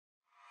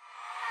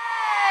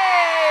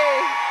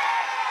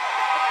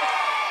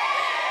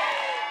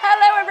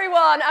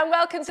everyone, and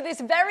welcome to this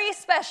very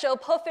special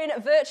Puffin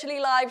Virtually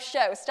live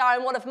show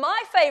starring one of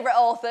my favourite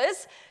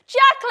authors,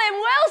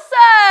 Jacqueline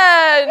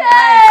Wilson!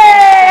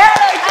 Yay!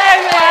 Hello,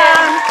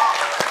 Jacqueline!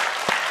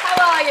 How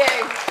are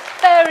you?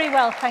 Very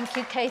well, thank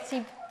you,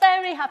 Katie.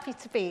 Very happy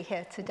to be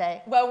here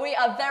today. Well, we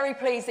are very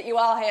pleased that you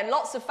are here.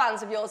 Lots of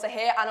fans of yours are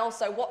here and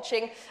also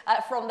watching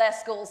from their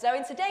schools. Now,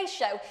 in today's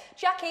show,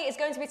 Jackie is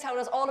going to be telling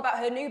us all about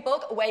her new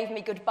book, Wave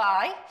Me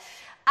Goodbye.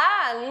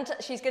 And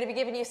she's going to be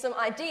giving you some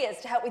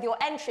ideas to help with your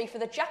entry for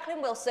the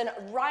Jacqueline Wilson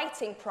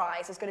Writing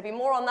Prize. There's going to be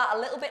more on that a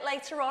little bit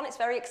later on. It's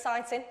very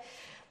exciting.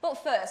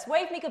 But first,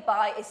 Wave Me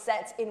Goodbye is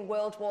set in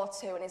World War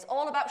II and it's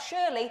all about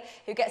Shirley,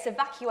 who gets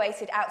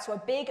evacuated out to a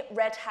big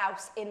red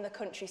house in the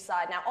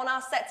countryside. Now, on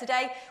our set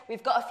today,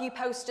 we've got a few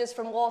posters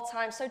from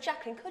wartime. So,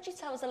 Jacqueline, could you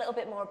tell us a little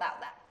bit more about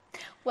that?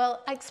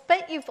 Well, I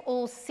expect you've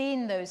all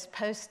seen those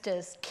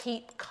posters,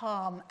 Keep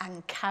Calm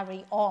and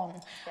Carry On.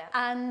 Yeah.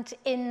 And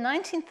in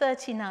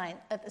 1939,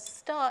 at the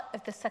start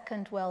of the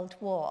Second World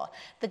War,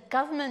 the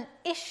government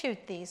issued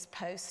these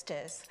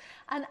posters.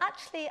 And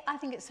actually, I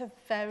think it's a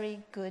very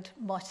good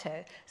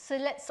motto. So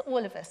let's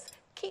all of us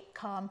keep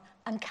calm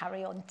and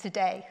carry on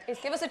today. Please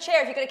give us a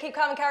cheer if you're going to keep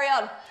calm and carry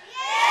on. Yeah!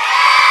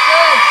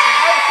 Good.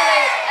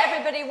 Hopefully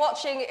everybody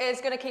watching is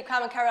going to keep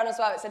calm and carry on as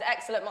well. It's an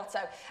excellent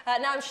motto.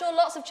 Now, I'm sure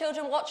lots of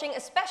children watching,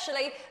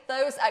 especially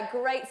those at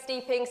Great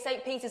Steeping,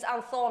 St. Peter's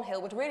and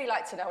Thornhill, would really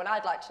like to know, and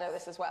I'd like to know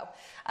this as well.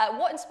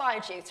 What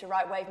inspired you to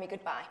write Wave Me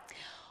Goodbye?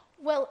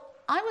 Well,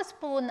 I was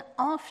born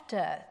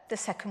after the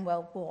Second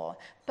World War,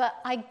 but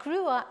I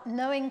grew up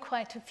knowing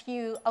quite a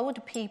few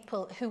older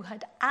people who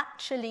had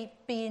actually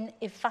been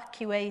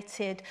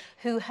evacuated,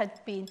 who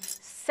had been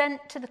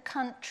sent to the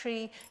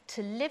country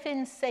to live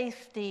in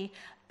safety.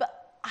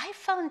 But I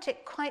found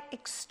it quite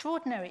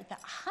extraordinary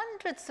that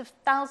hundreds of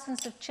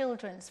thousands of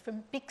children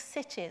from big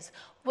cities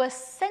were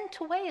sent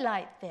away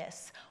like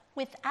this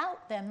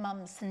without their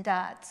mums and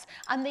dads,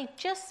 and they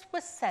just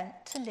were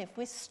sent to live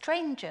with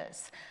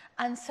strangers.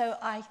 And so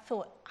I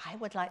thought I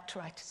would like to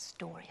write a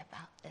story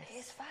about this.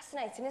 It's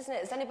fascinating, isn't it?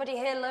 Has anybody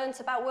here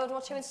learnt about World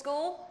War II in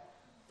school?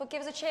 But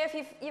give us a cheer if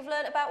you've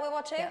learnt about World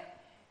War II.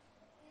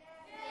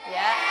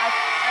 Yeah,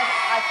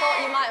 I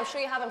thought you might. I'm sure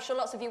you have. I'm sure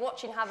lots of you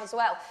watching have as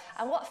well.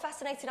 And what a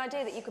fascinating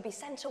idea that you could be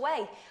sent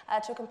away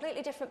to a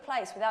completely different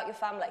place without your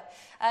family.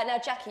 Now,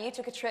 Jackie, you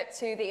took a trip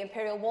to the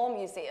Imperial War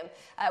Museum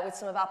with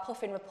some of our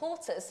Puffin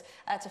reporters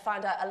to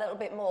find out a little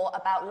bit more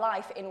about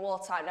life in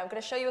wartime. Now, I'm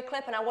going to show you a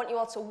clip and I want you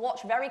all to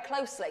watch very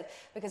closely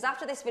because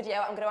after this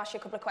video, I'm going to ask you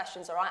a couple of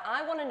questions, all right?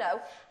 I want to know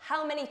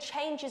how many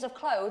changes of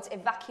clothes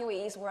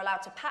evacuees were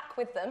allowed to pack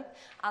with them.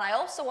 And I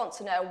also want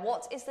to know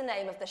what is the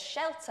name of the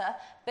shelter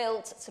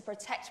built to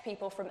protect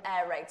people from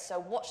air raids. So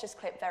watch this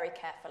clip very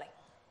carefully.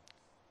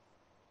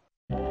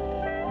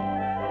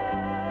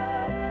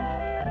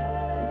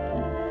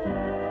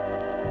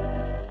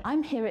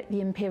 I'm here at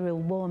the Imperial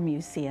War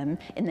Museum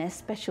in their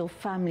special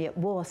Family at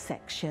War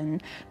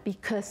section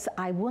because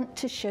I want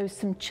to show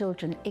some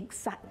children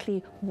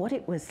exactly what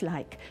it was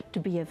like to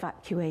be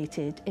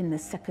evacuated in the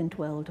Second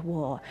World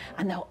War.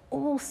 And there are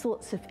all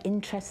sorts of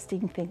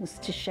interesting things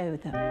to show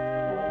them.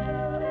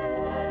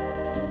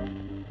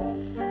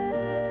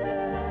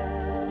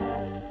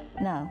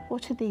 Now,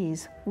 what are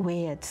these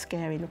weird,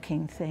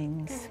 scary-looking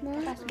things?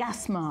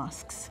 Gas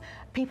masks.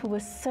 People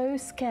were so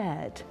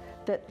scared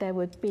that there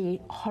would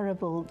be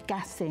horrible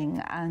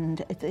gassing,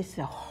 and it's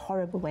a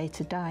horrible way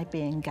to die,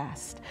 being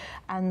gassed.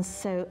 And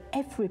so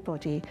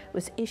everybody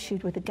was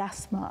issued with a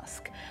gas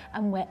mask,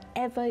 and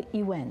wherever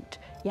you went,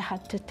 you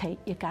had to take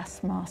your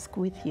gas mask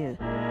with you.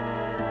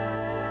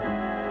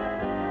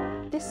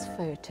 This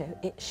photo,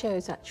 it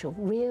shows actual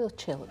real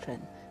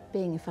children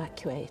being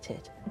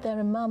evacuated. There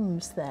are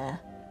mums there.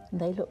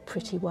 They look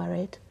pretty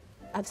worried.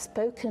 I've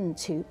spoken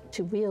to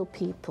real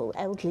people,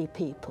 elderly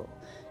people,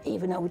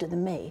 even older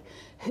than me,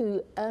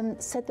 who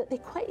said that they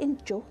quite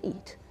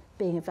enjoyed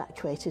being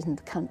evacuated in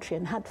the country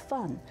and had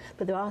fun.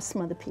 But there are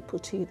some other people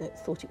too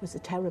that thought it was a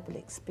terrible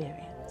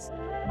experience.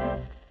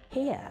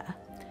 Here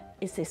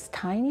is this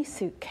tiny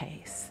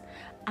suitcase,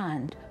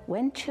 and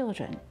when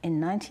children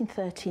in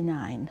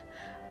 1939,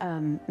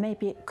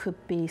 maybe it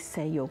could be,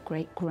 say, your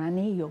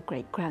great-granny, your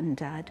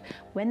great-granddad,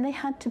 when they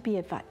had to be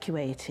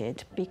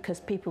evacuated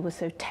because people were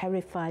so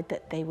terrified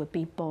that they would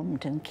be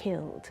bombed and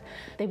killed,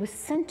 they were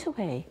sent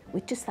away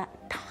with just that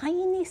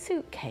tiny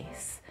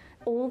suitcase.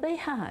 All they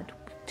had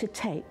to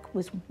take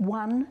was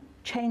one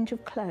change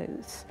of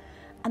clothes,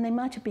 and they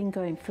might have been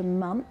going for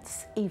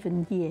months,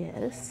 even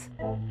years.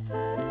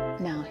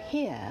 Now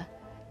here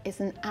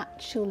is an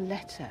actual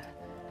letter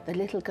the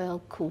little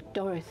girl called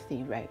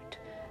Dorothy wrote.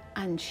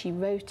 And she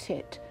wrote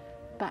it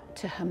back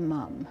to her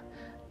mum.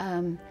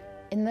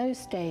 In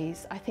those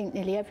days, I think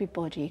nearly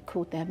everybody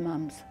called their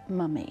mums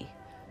mummy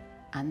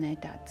and their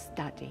dads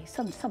daddy.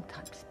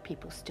 Sometimes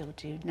people still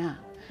do now.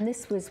 And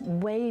this was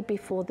way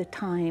before the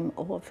time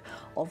of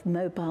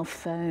mobile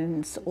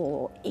phones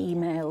or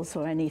emails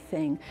or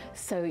anything.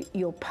 So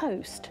your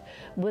post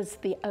was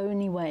the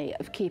only way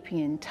of keeping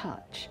in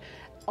touch.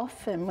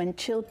 Often when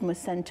children were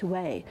sent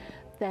away,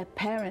 their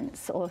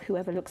parents or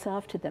whoever looks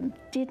after them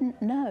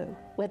didn't know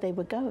where they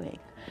were going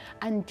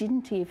and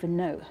didn't even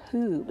know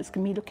who was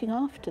going to be looking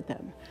after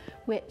them,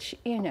 which,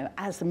 you know,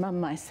 as a mum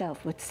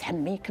myself would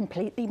send me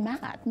completely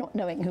mad, not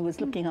knowing who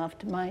was looking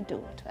after my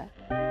daughter.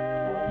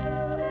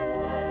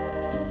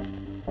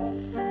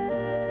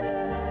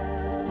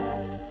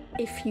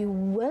 If you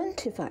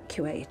weren't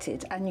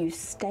evacuated and you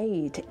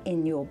stayed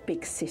in your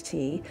big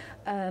city,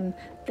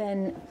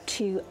 then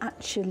to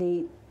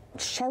actually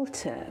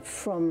shelter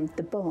from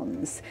the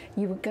bombs,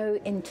 you would go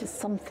into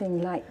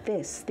something like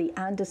this, the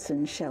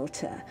Anderson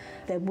shelter.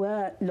 There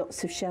were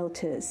lots of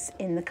shelters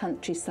in the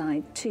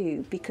countryside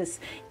too, because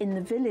in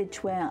the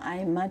village where I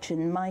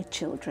imagine my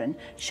children,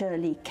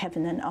 Shirley,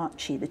 Kevin and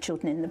Archie, the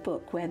children in the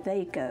book, where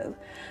they go,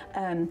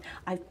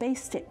 I've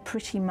based it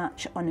pretty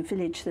much on a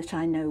village that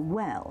I know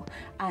well,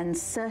 and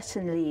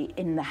certainly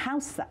in the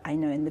house that I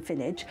know in the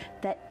village,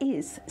 there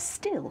is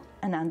still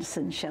an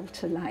Anderson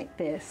shelter like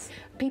this.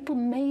 People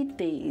made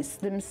these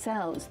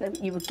themselves.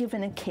 You were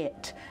given a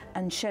kit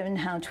and shown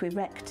how to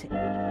erect it.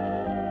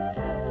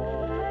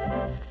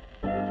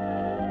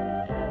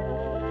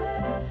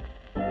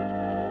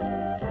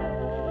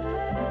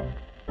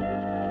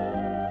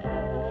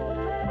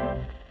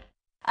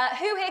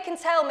 Who here can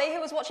tell me, who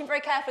was watching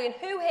very carefully, and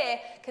who here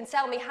can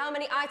tell me how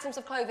many items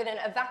of clothing an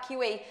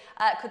evacuee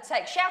could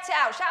take? Shout it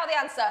out, shout out the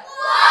answer.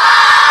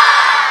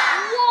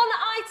 One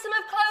item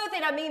of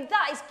clothing. I mean,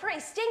 that is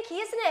pretty stinky,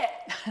 isn't it?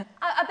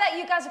 I bet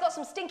you guys have got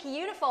some stinky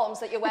uniforms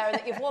that you're wearing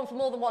that you've worn for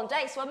more than one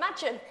day, so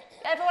imagine.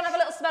 Everyone have a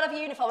little smell of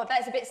your uniform. I bet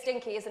it's a bit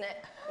stinky, isn't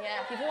it?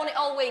 Yeah, if you've worn it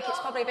all week, it's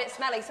probably a bit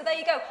smelly. So there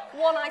you go,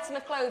 one item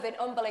of clothing,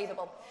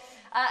 unbelievable.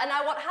 And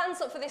I want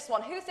hands up for this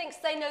one. Who thinks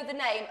they know the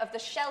name of the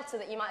shelter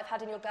that you might have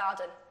had in your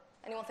garden?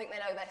 Anyone think they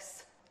know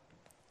this?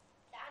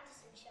 The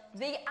Anderson shelter.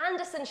 The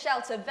Anderson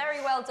shelter, very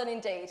well done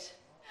indeed.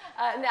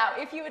 Now,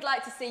 if you would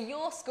like to see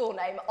your school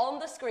name on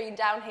the screen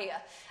down here,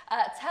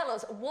 tell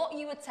us what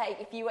you would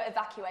take if you were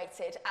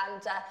evacuated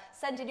and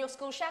send in your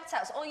school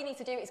shout-outs. All you need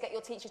to do is get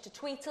your teacher to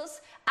tweet us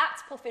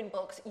at Puffin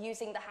Books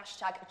using the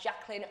hashtag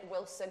Jacqueline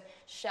Wilson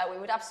Show. We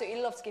would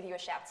absolutely love to give you a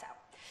shout-out.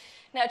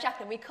 Now,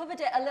 Jacqueline, we covered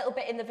it a little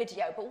bit in the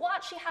video, but what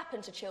actually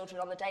happened to children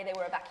on the day they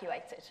were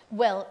evacuated?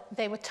 Well,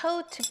 they were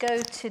told to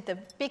go to the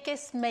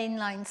biggest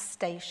mainline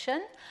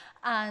station,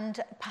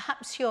 and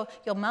perhaps your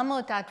mum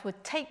or dad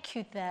would take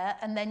you there,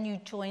 and then you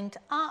joined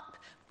up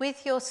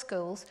with your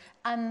schools,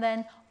 and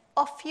then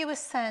off you were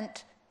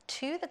sent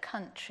to the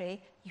country.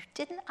 You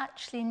didn't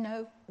actually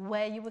know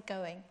where you were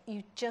going.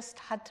 You just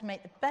had to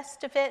make the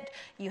best of it.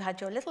 You had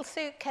your little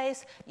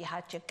suitcase, you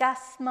had your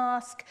gas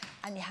mask,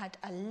 and you had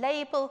a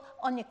label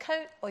on your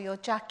coat or your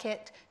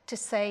jacket to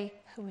say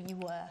who you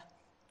were.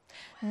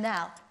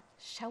 Now,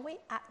 shall we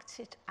act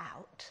it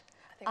out?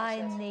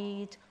 I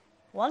need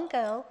one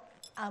girl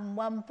and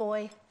one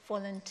boy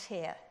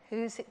volunteer.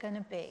 Who's it going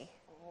to be?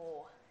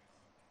 Oh,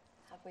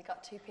 have we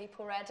got two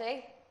people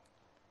ready?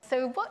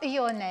 So what are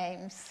your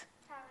names?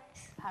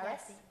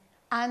 Paris.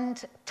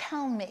 And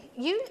tell me,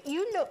 you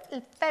look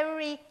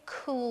very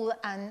cool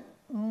and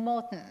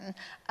modern.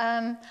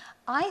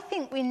 I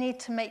think we need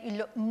to make you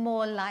look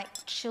more like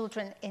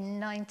children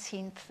in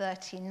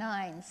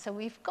 1939. So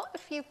we've got a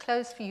few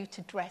clothes for you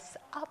to dress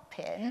up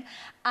in,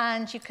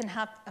 and you can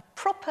have a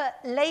proper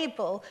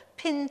label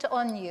pinned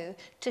on you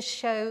to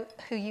show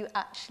who you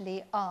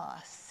actually are.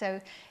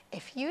 So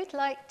if you'd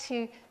like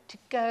to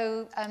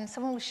go,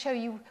 someone will show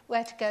you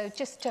where to go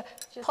just to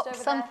pop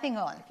something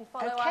on. If you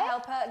follow our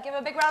helper, give her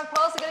a big round of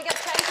applause. They're going to get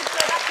changed into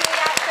their evacuee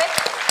outfits.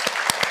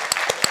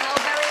 So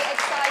very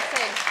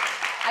exciting.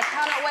 I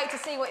cannot wait to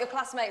see what your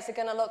classmates are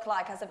going to look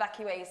like as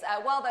evacuees.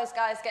 While those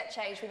guys get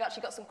changed, we've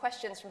actually got some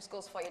questions from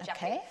schools for you,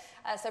 Jackie.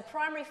 So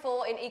Primary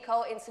 4 in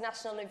École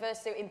Internationale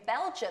University in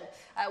Belgium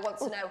want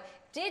to know,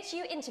 did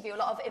you interview a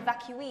lot of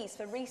evacuees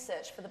for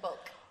research for the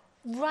book?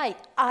 Right.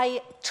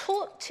 I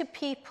talked to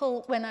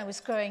people when I was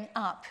growing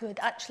up who had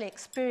actually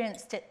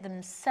experienced it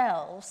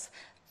themselves.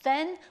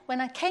 Then,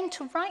 when I came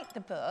to write the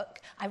book,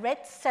 I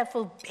read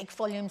several big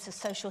volumes of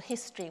social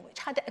history, which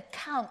had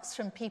accounts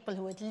from people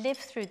who had lived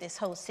through this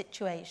whole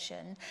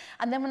situation.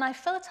 And then when I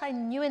felt I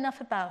knew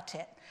enough about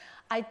it,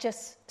 I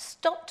just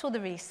stopped all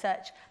the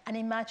research and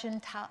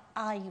imagined how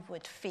I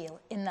would feel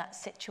in that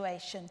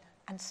situation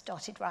and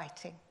started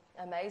writing.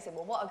 Amazing.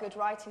 Well, what a good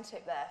writing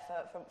tip there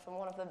from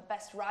one of the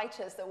best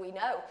writers that we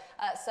know.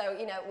 So,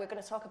 you know, we're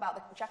going to talk about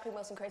the Jacqueline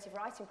Wilson Creative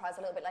Writing Prize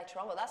a little bit later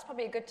on, but that's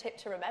probably a good tip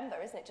to remember,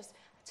 isn't it? Just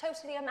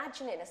totally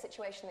imagining a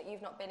situation that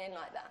you've not been in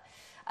like that.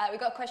 We've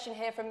got a question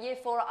here from Year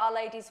 4 at Our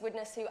Lady's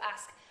Witness who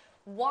ask,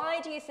 why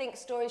do you think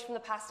stories from the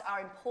past are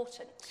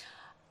important?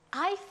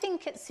 I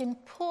think it's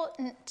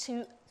important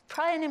to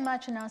try and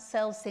imagine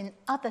ourselves in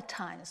other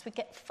times. We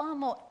get far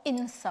more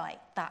insight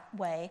that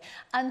way.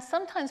 And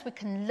sometimes we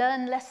can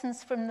learn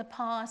lessons from the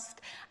past.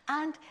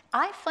 And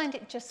I find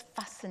it just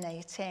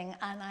fascinating.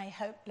 And I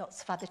hope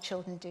lots of other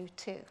children do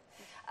too.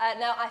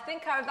 Now, I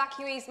think our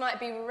evacuees might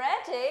be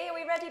ready. Are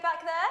we ready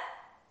back there?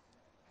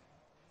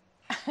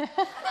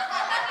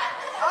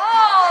 Oh,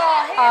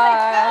 here they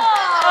come!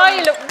 Oh,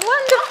 you look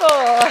wonderful!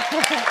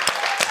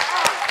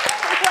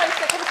 Come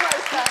closer, come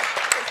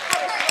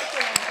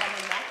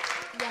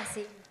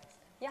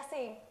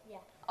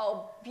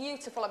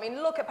I mean,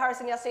 look at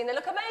Paris and Yassine. They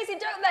look amazing,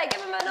 don't they?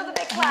 Give them another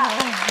big clap.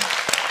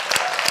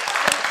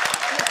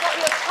 You've got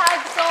your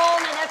tags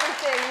on and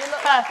everything. You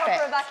look like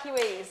proper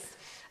evacuees.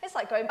 It's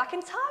like going back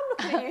in time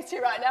looking at you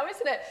two right now,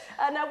 isn't it?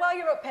 Now, while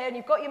you're up here and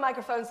you've got your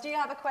microphones, do you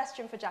have a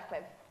question for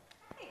Jacqueline?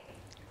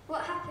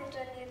 What happened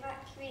when the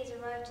evacuees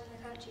arrived in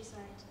the countryside?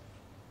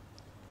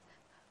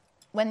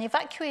 When the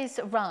evacuees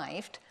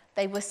arrived,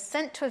 they were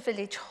sent to a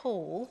village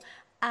hall,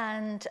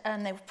 and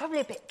they were probably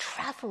a bit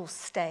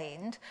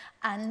travel-stained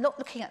and not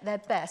looking at their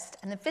best.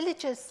 And the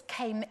villagers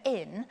came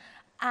in,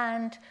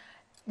 and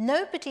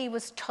nobody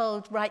was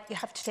told, right, you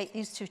have to take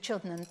these 2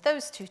 children and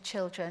those 2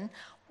 children.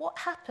 What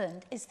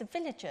happened is the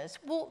villagers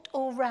walked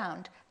all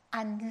round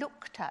and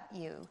looked at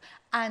you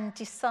and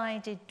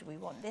decided, do we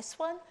want this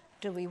one?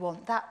 Do we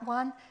want that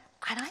one?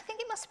 And I think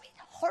it must have been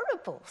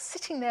horrible,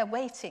 sitting there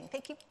waiting,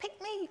 thinking,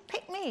 pick me,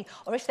 pick me.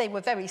 Or if they were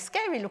very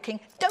scary looking,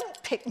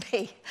 don't pick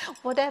me,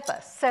 whatever.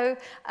 So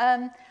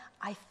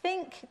I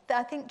think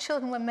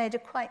children were made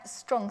of quite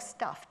strong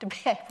stuff to be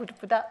able to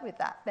put up with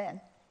that then.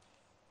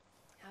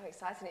 How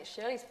exciting. It's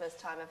Shirley's first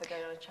time ever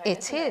going on a train,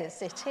 It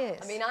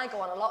is. I mean, I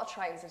go on a lot of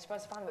trains and you're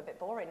supposed to find them a bit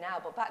boring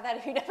now, but back then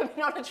if you'd never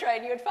been on a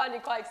train, you would find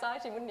it quite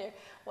exciting, wouldn't you?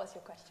 What's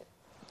your question?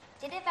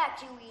 Did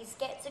evacuees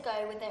get to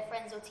go with their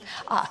friends or teachers?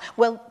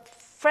 Well,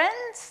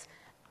 friends,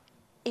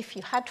 if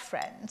you had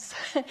friends,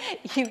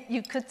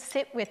 you could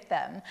sit with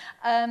them.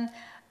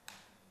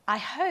 I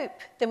hope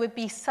there would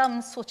be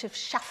some sort of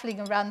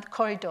shuffling around the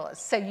corridors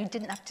so you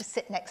didn't have to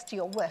sit next to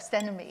your worst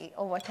enemy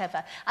or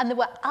whatever. And there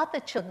were other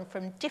children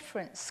from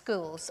different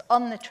schools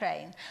on the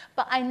train.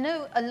 But I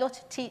know a lot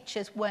of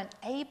teachers weren't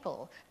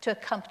able to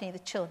accompany the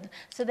children.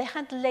 So they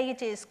had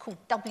ladies called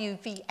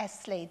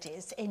WVS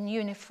ladies in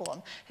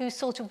uniform who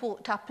sort of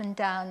walked up and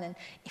down, and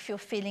if you're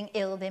feeling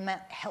ill, they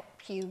might help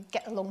you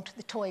get along to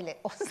the toilet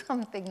or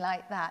something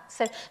like that.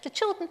 So the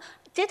children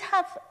did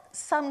have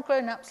some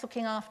grown-ups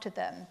looking after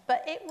them,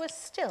 but it was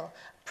still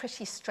a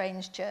pretty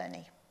strange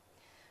journey.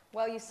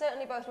 Well, you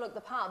certainly both look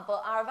the part,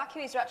 but our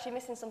evacuees are actually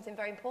missing something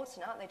very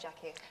important, aren't they,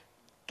 Jackie?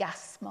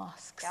 Gas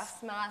masks.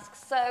 Gas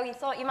masks. So you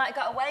thought you might have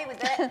got away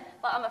with it,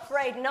 but I'm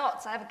afraid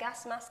not. I have a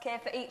gas mask here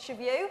for each of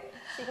you,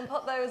 so you can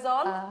put those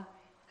on.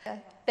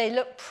 They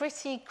look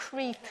pretty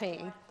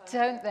creepy,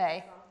 don't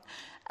they?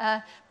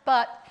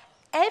 But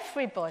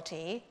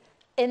everybody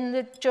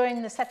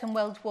during the Second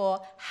World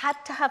War had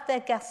to have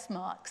their gas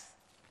masks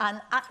and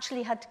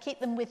actually had to keep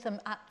them with them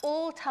at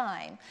all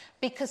time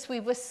because we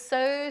were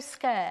so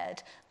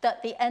scared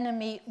that the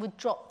enemy would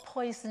drop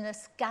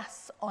poisonous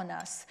gas on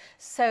us.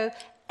 So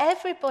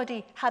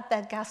everybody had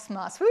their gas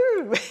masks.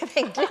 Woo!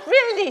 They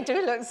really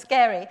do look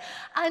scary.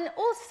 And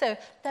also,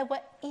 there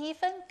were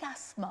even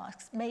gas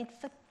masks made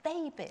for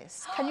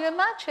babies. Can you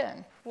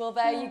imagine? Well,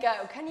 there you go.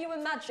 Can you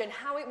imagine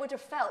how it would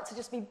have felt to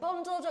just be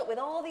bundled up with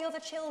all the other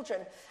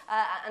children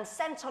and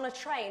sent on a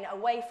train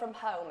away from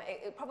home?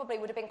 It probably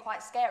would have been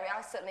quite scary.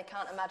 I certainly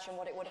can't imagine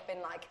what it would have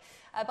been like.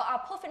 But our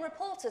Puffin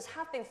reporters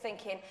have been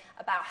thinking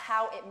about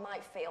how it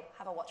might feel.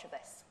 Have a watch of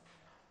this.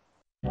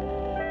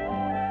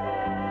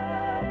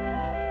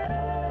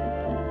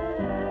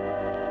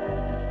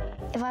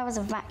 If I was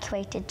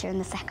evacuated during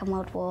the Second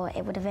World War,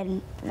 it would have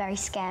been very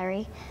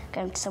scary,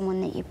 going to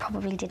someone that you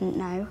probably didn't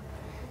know,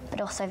 but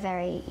also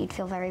you'd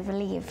feel very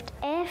relieved.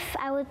 If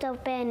I would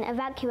have been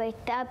evacuated,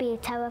 I would be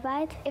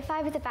terrified. If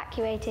I was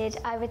evacuated,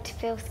 I would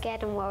feel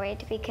scared and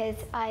worried because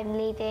I'm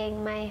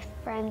leaving my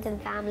friends and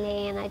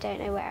family and I don't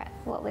know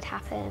what would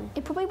happen.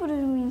 It probably would have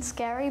been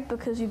scary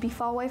because you'd be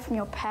far away from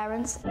your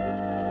parents.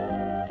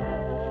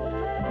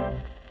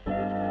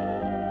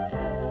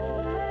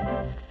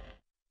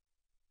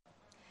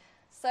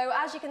 So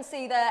as you can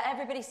see there,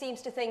 everybody seems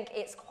to think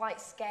it's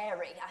quite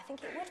scary. I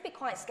think it would be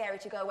quite scary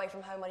to go away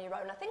from home on your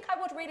own. I think I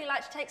would really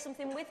like to take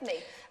something with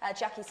me,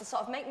 Jackie, to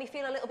sort of make me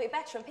feel a little bit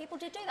better. And people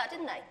did do that,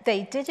 didn't they?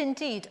 They did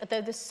indeed,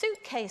 although the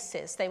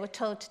suitcases they were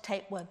told to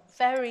take were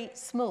very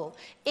small.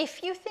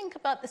 If you think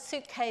about the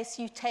suitcase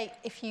you take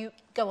if you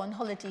go on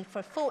holiday for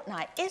a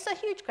fortnight, it's a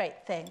huge,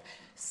 great thing.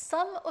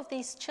 Some of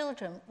these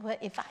children were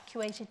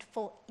evacuated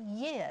for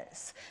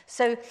years.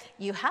 So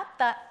you had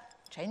that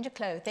change of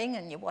clothing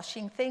and your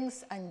washing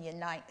things and your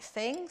night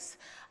things.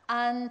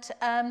 And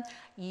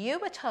you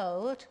were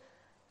told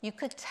you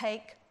could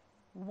take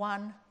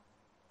one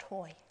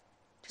toy,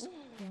 just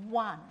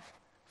one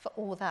for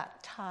all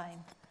that time.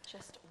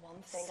 Just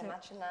one thing,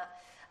 imagine that.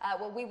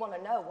 Well, we want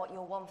to know what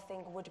your one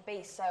thing would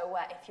be. So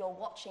if you're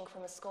watching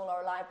from a school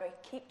or a library,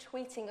 keep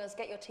tweeting us.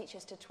 Get your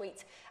teachers to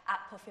tweet at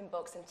Puffin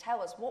Books and tell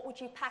us what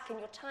would you pack in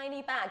your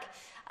tiny bag.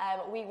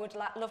 We would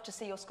love to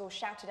see your school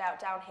shouted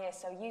out down here.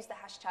 So use the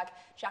hashtag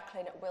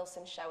Jacqueline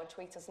Wilson Show and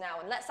tweet us now.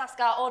 And let's ask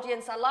our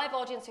audience, our live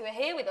audience who are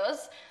here with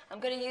us. I'm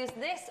going to use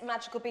this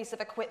magical piece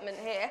of equipment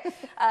here,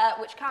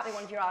 which can't be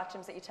one of your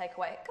items that you take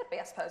away. It could be,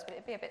 I suppose, but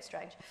it'd be a bit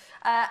strange.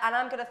 And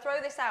I'm going to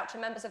throw this out to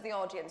members of the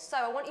audience. So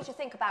I want you to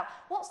think about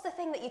what's the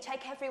thing that that you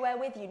take everywhere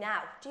with you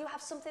now? Do you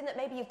have something that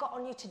maybe you've got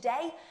on you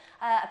today,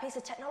 a piece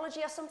of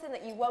technology or something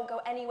that you won't go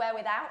anywhere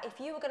without? If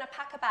you were going to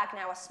pack a bag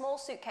now, a small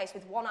suitcase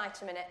with one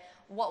item in it,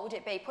 what would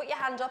it be? Put your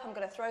hand up, I'm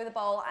going to throw the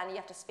bowl, and you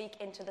have to speak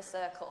into the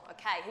circle.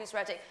 Okay, who's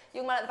ready?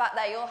 Young man at the back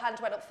there, your hand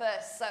went up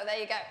first, so there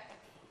you go.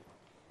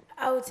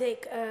 I would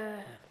take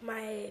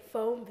my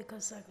phone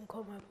because I can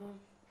call my mum.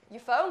 Your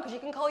phone, because you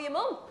can call your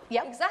mum.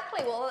 Yep.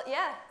 Exactly. Well,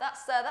 yeah,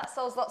 that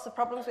solves lots of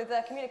problems with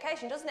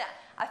communication, doesn't it?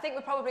 I think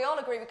we probably all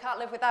agree we can't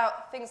live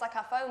without things like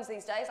our phones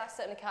these days. I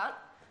certainly can't.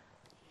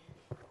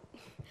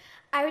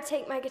 I would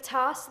take my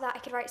guitar so that I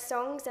could write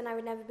songs and I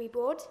would never be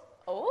bored.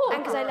 Oh.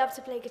 And because I love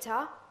to play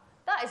guitar.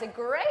 That is a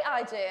great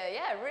idea.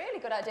 Yeah,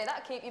 really good idea.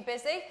 That'll keep you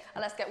busy.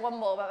 And let's get one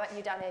more. What about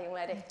you down here, young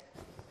lady?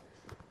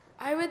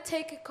 I would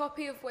take a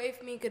copy of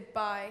Wave Me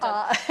Goodbye.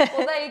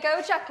 Well, there you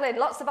go, Jacqueline.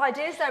 Lots of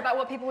ideas there about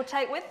what people would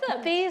take with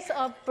them. These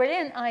are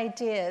brilliant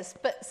ideas,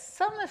 but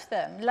some of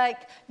them,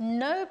 like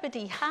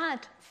nobody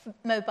had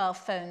mobile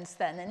phones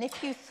then, and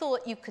if you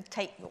thought you could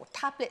take your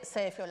tablet,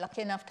 say if you're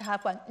lucky enough to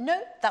have one,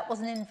 no, that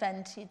wasn't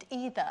invented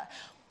either.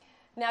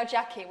 Now,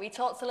 Jackie, we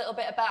talked a little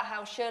bit about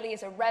how Shirley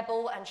is a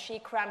rebel and she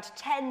crammed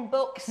 10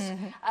 books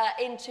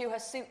into her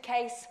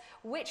suitcase.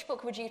 Which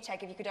book would you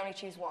take if you could only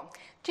choose one?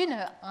 Do you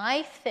know,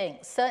 I think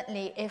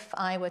certainly if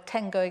I were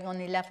 10 going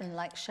on 11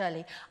 like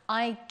Shirley,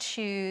 I'd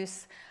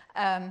choose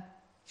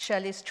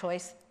Shirley's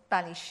Choice,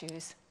 Ballet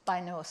Shoes by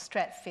Noel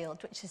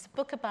Streatfeild, which is a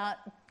book about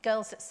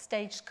girls at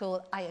stage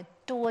school. I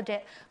adored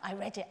it. I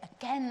read it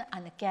again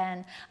and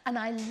again, and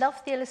I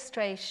loved the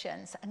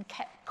illustrations and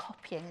kept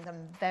copying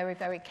them very,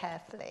 very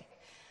carefully.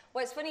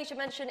 Well, it's funny you should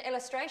mention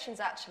illustrations,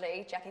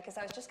 actually, Jackie, because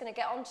I was just going to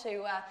get on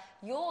to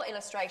your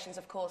illustrations,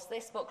 of course.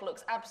 This book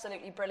looks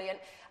absolutely brilliant.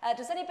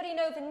 Does anybody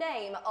know the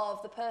name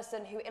of the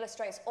person who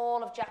illustrates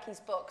all of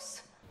Jackie's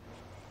books?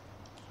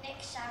 Nick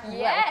Sharratt.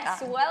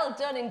 Yes, well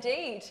done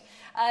indeed.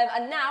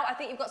 And now I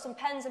think you've got some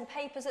pens and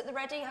papers at the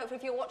ready. Hopefully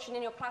if you're watching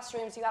in your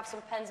classrooms you have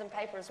some pens and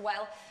paper as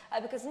well,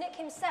 because Nick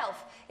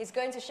himself is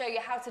going to show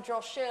you how to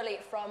draw Shirley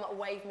from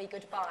Wave Me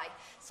Goodbye.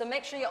 So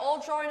make sure you're all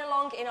drawing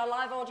along in our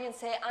live audience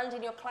here and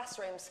in your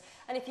classrooms.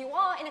 And if you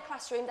are in a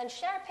classroom, then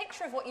share a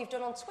picture of what you've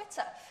done on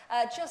Twitter.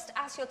 Just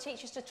ask your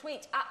teachers to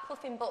tweet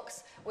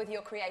 @PuffinBooks with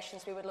your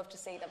creations. We would love to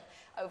see them.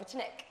 Over to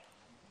Nick.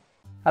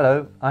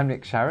 Hello, I'm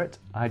Nick Sharratt.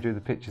 I drew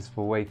the pictures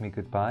for Wave Me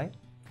Goodbye.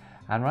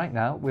 And right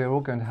now we're all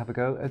going to have a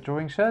go at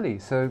drawing Shirley,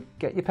 so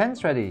get your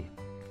pens ready.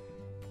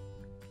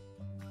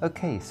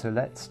 Okay, so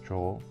let's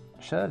draw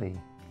Shirley.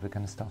 We're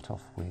going to start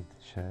off with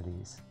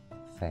Shirley's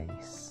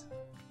face.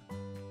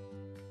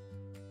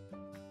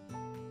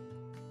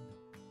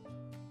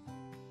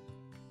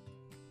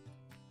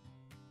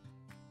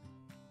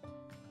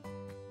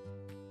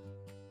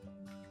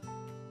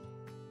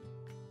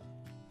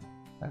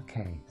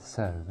 Okay,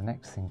 so the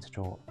next thing to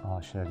draw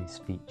are Shirley's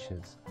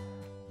features.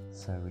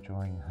 So we're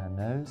drawing her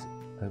nose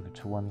over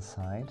to one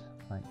side,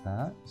 like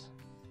that.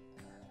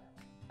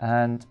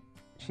 And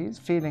she's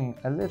feeling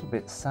a little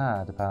bit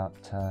sad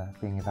about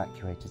being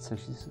evacuated, so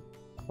she's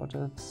got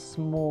a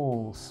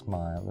small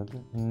smile, a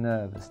little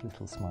nervous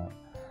little smile,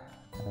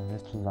 and a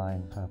little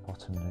line for her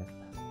bottom lip.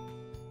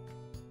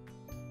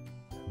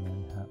 And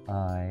then her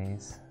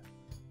eyes,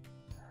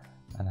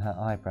 and her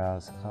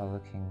eyebrows are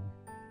looking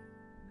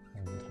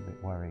a little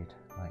bit worried,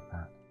 like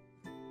that.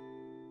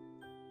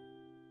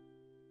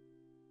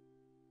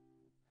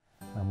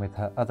 And with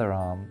her other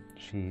arm,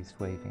 she's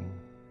waving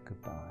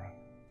goodbye.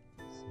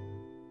 So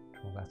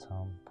draw that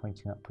arm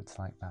pointing upwards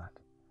like that.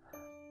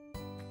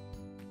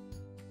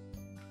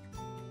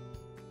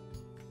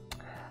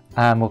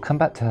 And we'll come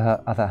back to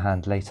her other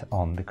hand later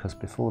on, because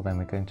before then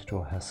we're going to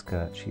draw her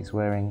skirt. She's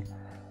wearing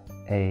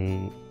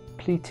a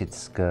pleated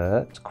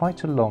skirt,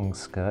 quite a long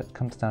skirt,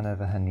 comes down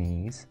over her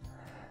knees.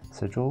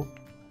 So draw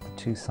the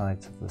two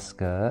sides of the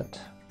skirt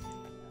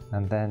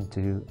and then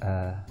do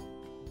a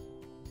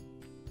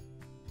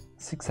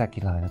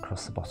zigzaggy line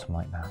across the bottom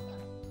like that.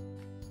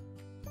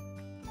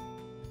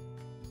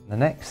 The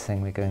next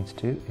thing we're going to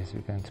do is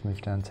we're going to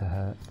move down to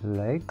her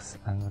legs,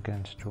 and we're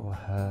going to draw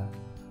her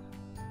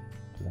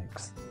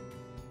legs.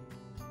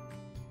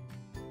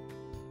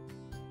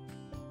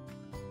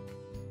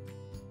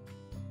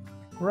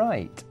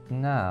 Right,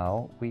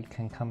 now we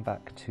can come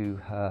back to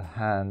her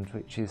hand,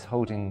 which is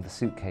holding the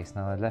suitcase.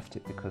 Now I left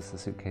it because the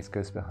suitcase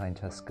goes behind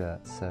her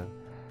skirt, so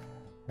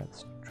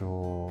let's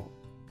draw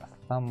a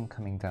thumb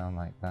coming down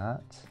like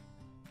that.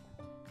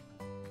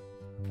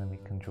 And then we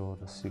can draw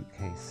the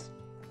suitcase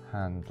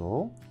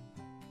handle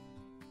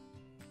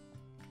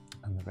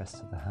and the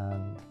rest of the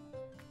hand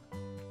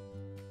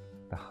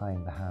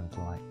behind the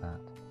handle like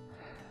that.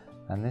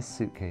 And this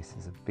suitcase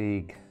is a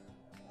big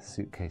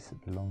suitcase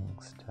that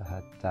belongs to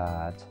her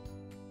dad.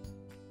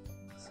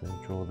 So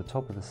draw the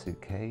top of the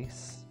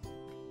suitcase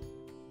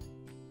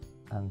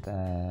and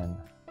then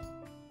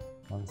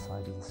one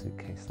side of the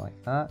suitcase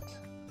like that.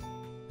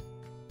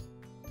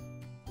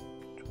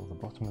 Draw the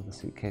bottom of the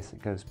suitcase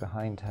that goes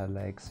behind her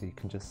legs so you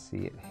can just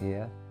see it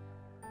here,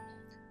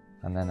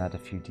 and then add a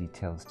few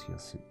details to your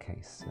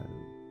suitcase. So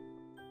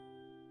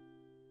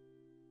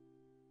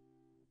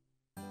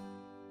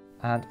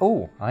And,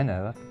 oh, I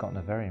know, I've forgotten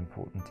a very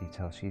important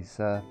detail. She's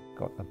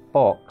got a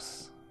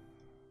box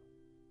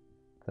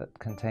that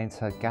contains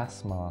her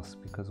gas mask,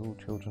 because all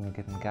children are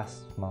given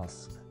gas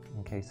masks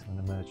in case of an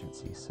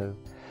emergency. So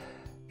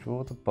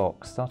draw the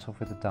box, start off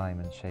with a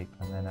diamond shape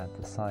and then add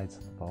the sides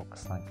of the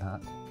box like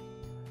that.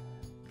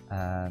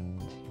 And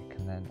you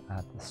can then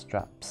add the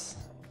straps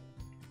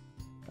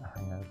that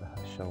hang over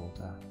her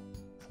shoulder.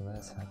 So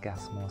there's her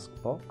gas mask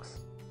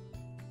box.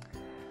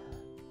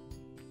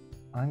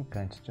 I'm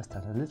going to just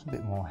add a little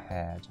bit more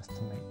hair just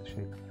to make the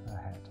shape of her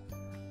head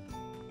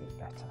a bit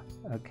better.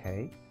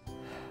 Okay.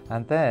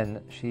 And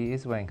then she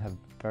is wearing her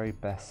very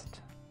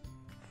best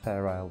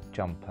Fair Isle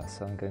jumper,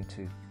 so I'm going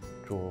to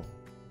draw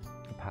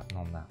a pattern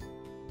on that.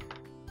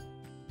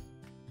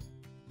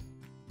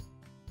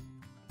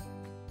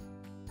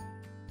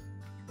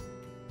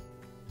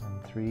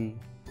 And 3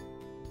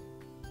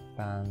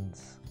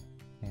 bands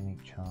in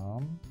each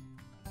arm.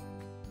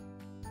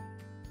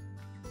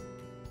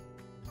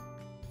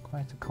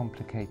 Quite a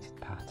complicated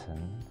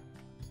pattern,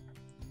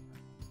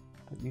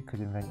 but you could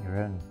invent your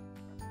own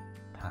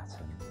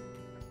pattern.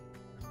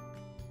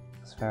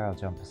 Because Fair Isle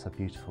jumpers are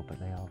beautiful, but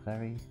they are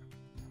very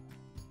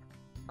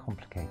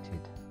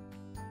complicated.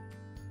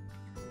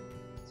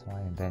 So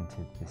I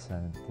invented this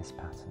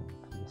pattern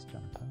for this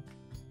jumper.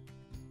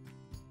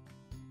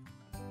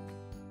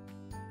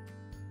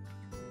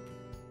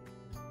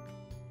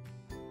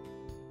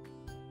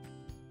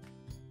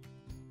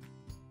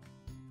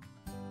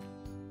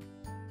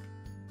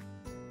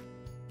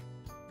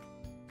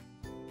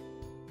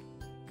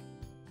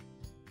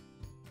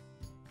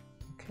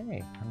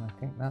 Okay, and I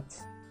think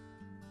that's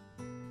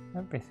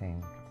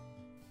everything.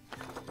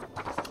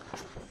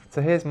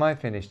 So here's my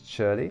finished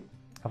Shirley.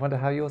 I wonder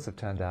how yours have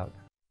turned out.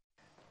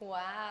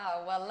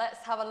 Wow, well, let's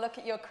have a look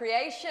at your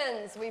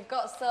creations. We've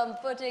got some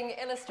budding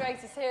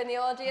illustrators here in the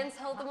audience.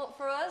 Hold them up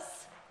for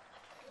us.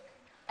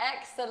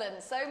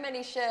 Excellent, so many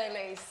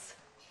Shirleys.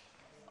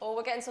 Oh,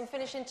 we're getting some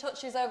finishing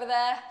touches over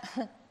there.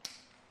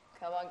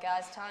 Come on,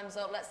 guys, time's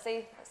up. Let's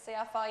see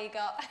how far you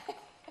got.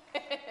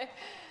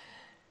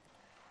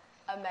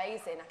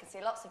 Amazing. I can see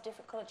lots of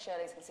different coloured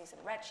Shirleys. I can see some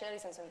red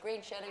Shirleys and some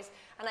green Shirleys.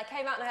 And I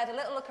came out and I had a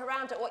little look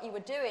around at what you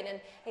were doing,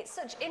 and it's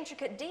such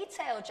intricate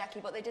detail, Jackie,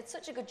 but they did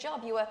such a good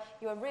job. You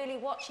were really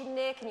watching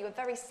Nick, and you were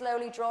very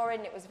slowly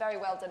drawing. It was very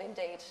well done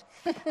indeed.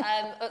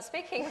 But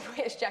speaking of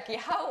which, Jackie,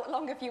 how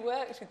long have you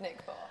worked with Nick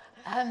for?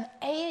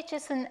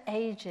 Ages and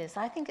ages.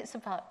 I think it's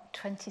about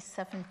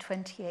 27,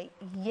 28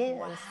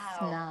 years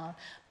now.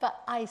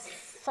 But I'm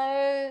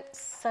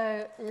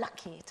so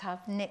lucky to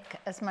have Nick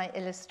as my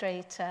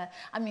illustrator.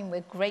 I mean,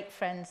 we're great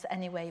friends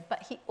anyway,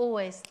 but he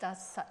always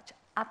does such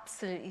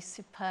absolutely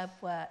superb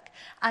work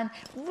and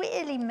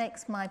really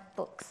makes my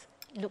books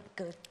look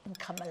good and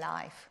come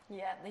alive.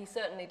 Yeah, he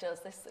certainly does.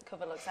 This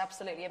cover looks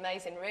absolutely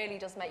amazing. Really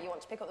does make you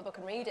want to pick up the book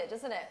and read it,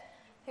 doesn't it?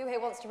 Who here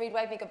wants to read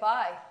Wave Me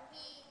Goodbye?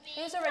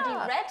 Who's already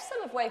read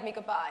some of Wave Me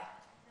Goodbye?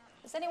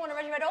 Has anyone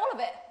already read all of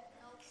it?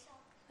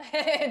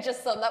 No,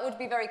 just some. That would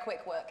be very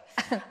quick work.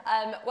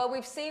 Well,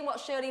 we've seen what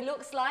Shirley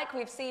looks like.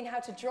 We've seen how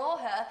to draw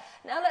her.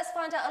 Now let's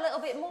find out a little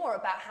bit more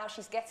about how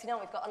she's getting on.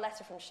 We've got a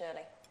letter from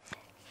Shirley.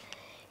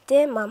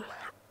 Dear Mum,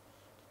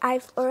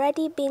 I've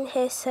already been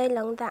here so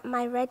long that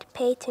my red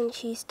patent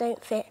shoes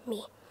don't fit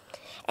me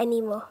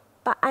anymore.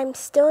 But I'm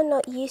still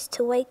not used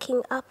to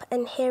waking up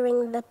and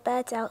hearing the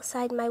birds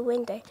outside my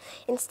window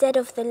instead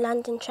of the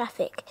London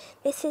traffic.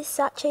 This is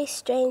such a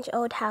strange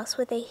old house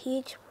with a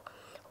huge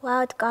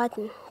wild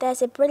garden.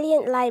 There's a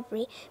brilliant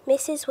library.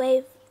 Mrs.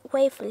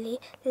 Waverley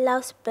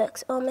loves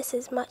books almost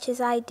as much as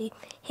I do.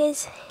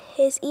 Here's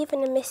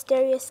even a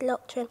mysterious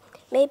locked room.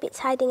 Maybe it's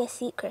hiding a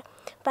secret.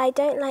 But I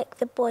don't like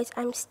the boys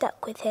I'm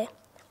stuck with here.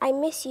 I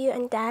miss you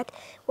and Dad.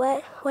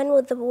 When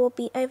will the war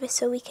be over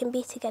so we can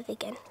be together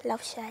again?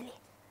 Love, Shirley.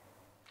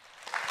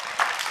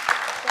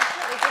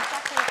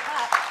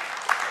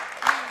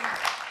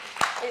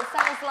 It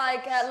sounds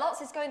like lots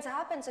is going to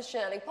happen to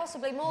Shirley,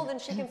 possibly more than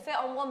she can fit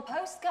on one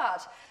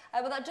postcard.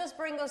 But that does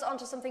bring us on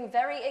to something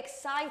very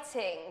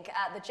exciting,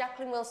 the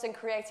Jacqueline Wilson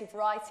Creative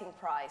Writing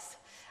Prize.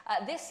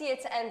 This year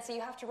to enter,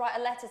 you have to write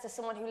a letter to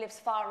someone who lives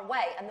far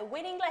away, and the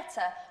winning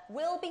letter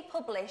will be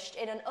published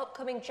in an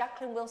upcoming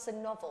Jacqueline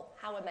Wilson novel.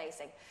 How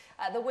amazing.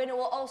 The winner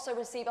will also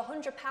receive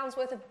 £100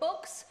 worth of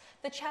books,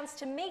 the chance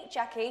to meet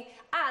Jackie,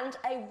 and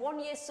a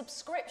 1-year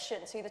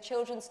subscription to the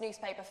children's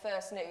newspaper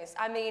First News.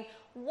 I mean,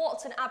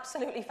 what an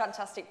absolutely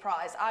fantastic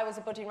prize. I was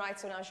a budding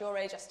writer when I was your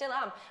age, I still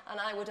am, and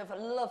I would have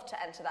loved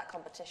to enter that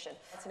competition.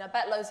 And I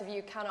bet loads of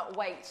you cannot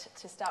wait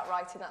to start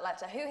writing that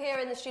letter. Who here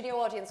in the studio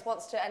audience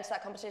wants to enter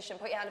that competition?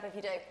 Put your hand up if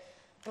you do.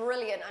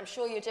 Brilliant, I'm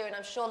sure you do, and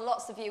I'm sure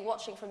lots of you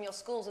watching from your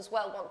schools as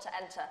well want to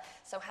enter.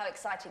 So how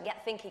exciting.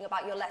 Get thinking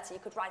about your letter. You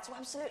could write to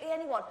absolutely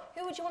anyone.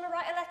 Who would you want to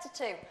write a letter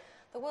to?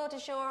 The world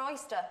is your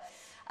oyster.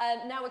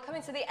 Now we're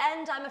coming to the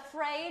end, I'm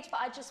afraid, but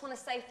I just want to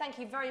say thank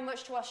you very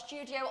much to our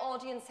studio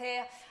audience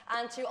here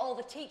and to all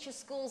the teachers,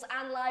 schools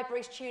and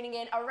libraries tuning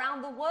in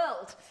around the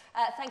world.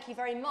 Thank you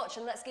very much,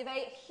 and let's give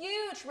a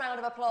huge round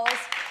of applause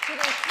to the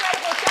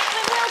incredible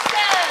Jacqueline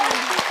Wilson!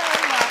 Thank you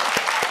very much.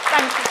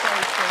 Thank you,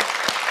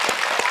 Tracy.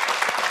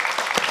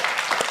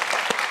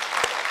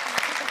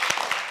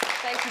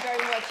 you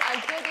very much.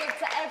 And good luck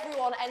to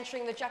everyone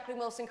entering the Jacqueline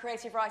Wilson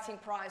Creative Writing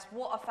Prize.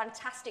 What a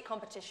fantastic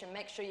competition.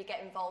 Make sure you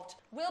get involved.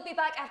 We'll be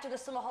back after the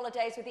summer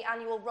holidays with the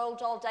annual Roald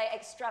Dahl Day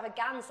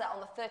extravaganza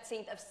on the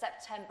 13th of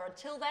September.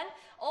 Until then,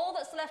 all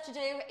that's left to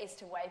do is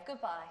to wave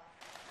goodbye.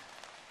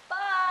 Bye!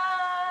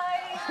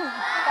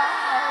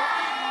 Bye!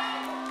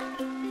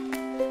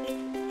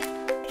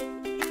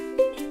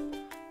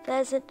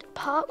 There's a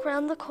park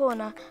round the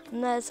corner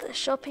and there's a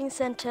shopping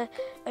centre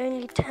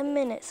only 10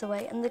 minutes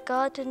away, and the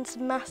garden's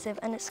massive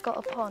and it's got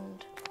a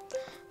pond.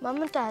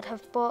 Mum and Dad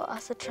have bought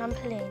us a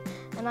trampoline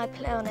and I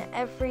play on it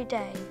every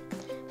day.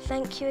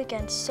 Thank you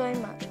again so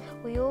much.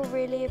 We all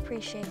really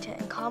appreciate it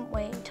and can't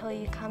wait until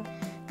you come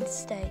and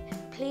stay.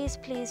 Please,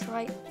 please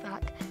write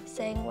back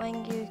saying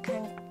when you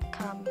can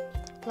come.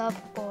 Love,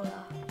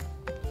 Paula.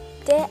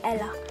 Dear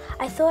Ella,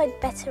 I thought I'd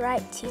better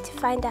write to you to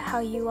find out how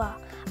you are.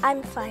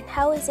 I'm fine.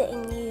 How is it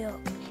in New York?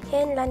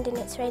 Here in London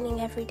it's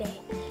raining every day.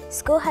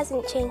 School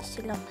hasn't changed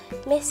a lot.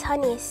 Miss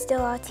Honey is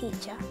still our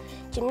teacher.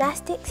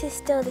 Gymnastics is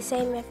still the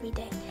same every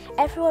day.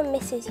 Everyone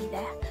misses you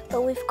there,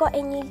 but we've got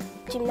a new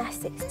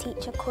gymnastics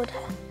teacher called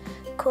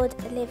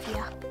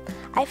Olivia.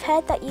 I've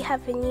heard that you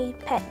have a new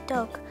pet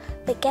dog,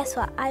 but guess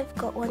what? I've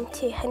got one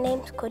too. Her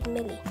name's called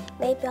Millie.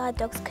 Maybe our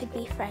dogs could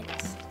be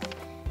friends.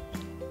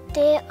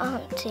 Dear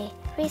Auntie,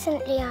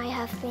 recently I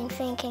have been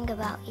thinking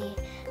about you,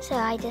 so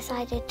I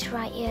decided to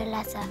write you a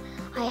letter.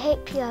 I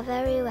hope you are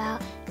very well.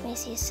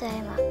 Miss you so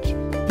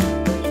much.